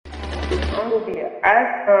Hi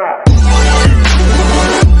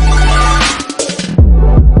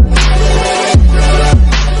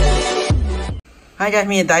guys,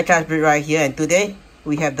 me and Diecast Break right here, and today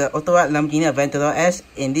we have the Autoart Lamborghini Aventador S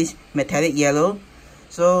in this metallic yellow.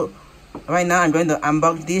 So right now I'm going to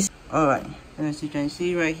unbox this. Alright, as you can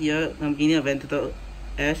see right here, Lamborghini Aventador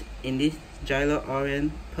S in this gyro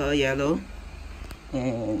orange pearl yellow.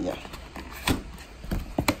 And yeah,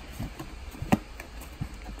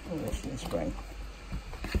 it's bright.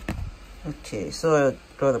 Okay, so I'm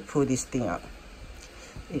going to pull this thing out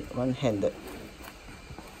one-handed.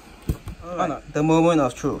 Oh no, the moment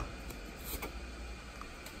of truth.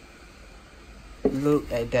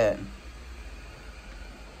 Look at that.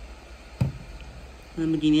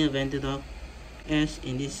 Lamborghini Aventador S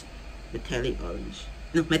in this metallic orange.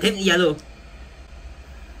 No, metallic yellow.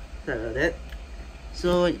 Sorry about that.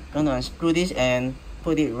 So I'm gonna unscrew this and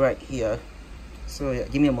put it right here. So yeah,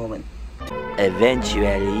 give me a moment.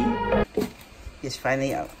 Eventually, it's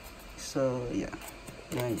finally out. So yeah,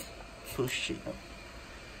 nice. Push it up.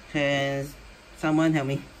 Can someone help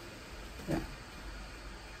me? Yeah.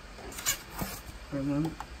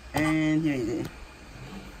 And here it is.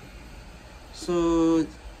 So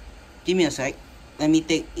give me a sec. Let me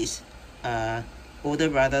take its older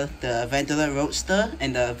brother, the Aventador Roadster,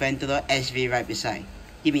 and the Aventador SV right beside.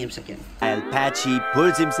 Give me a second. while Patchy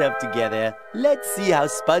pulls himself together, let's see how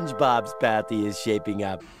SpongeBob's party is shaping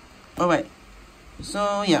up. Alright.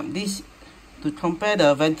 So yeah, this to compare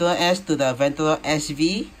the Aventador S to the Aventador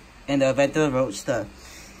SV and the Aventador Roadster.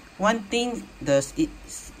 One thing it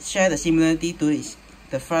share the similarity to is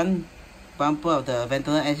the front bumper of the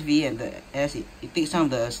Aventador SV and the S. It takes some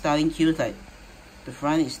of the styling cues, like the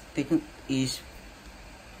front is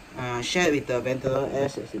shared with the Aventador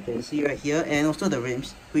S, as you can see right here, and also the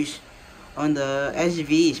rims, which on the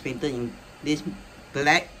SV is painted in this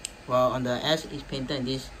black, while on the S is painted in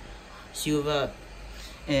this silver.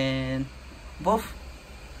 And both,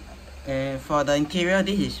 for the interior,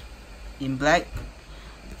 this is in black.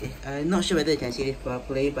 I'm not sure whether you can see this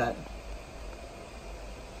properly, but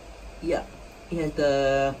yeah, it has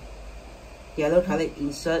the yellow colored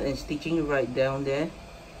insert and stitching right down there.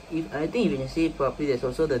 I think if you can see it properly, there's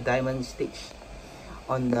also the diamond stitch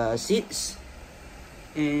on the seats.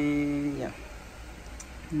 And yeah,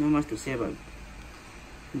 not much to say about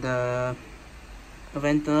the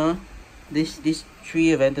Aventador. These three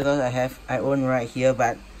Aventadors I own right here,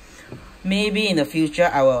 but maybe in the future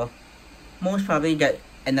I will most probably get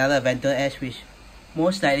another Aventador S, which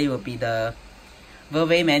most likely will be the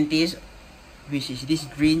Verve Mantis, which is this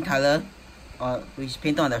green color, or which is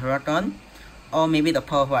painted on the horizon, or maybe the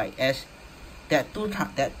pearl white. As that two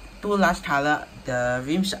last color, the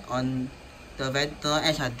rims on the Aventador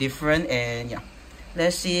S are different. And yeah,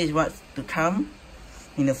 let's see what's to come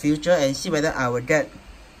in the future and see whether I will get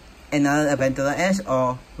another Aventador S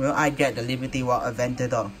or will I get the Liberty Walk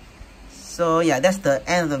Aventador. So yeah, that's the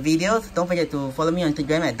end of the video. Don't forget to follow me on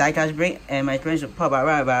Instagram at Diecast Break, and my friends will pop up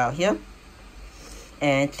right about here.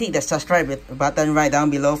 And click the subscribe button right down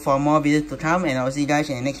below for more videos to come, and I'll see you guys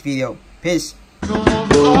in the next video. Peace.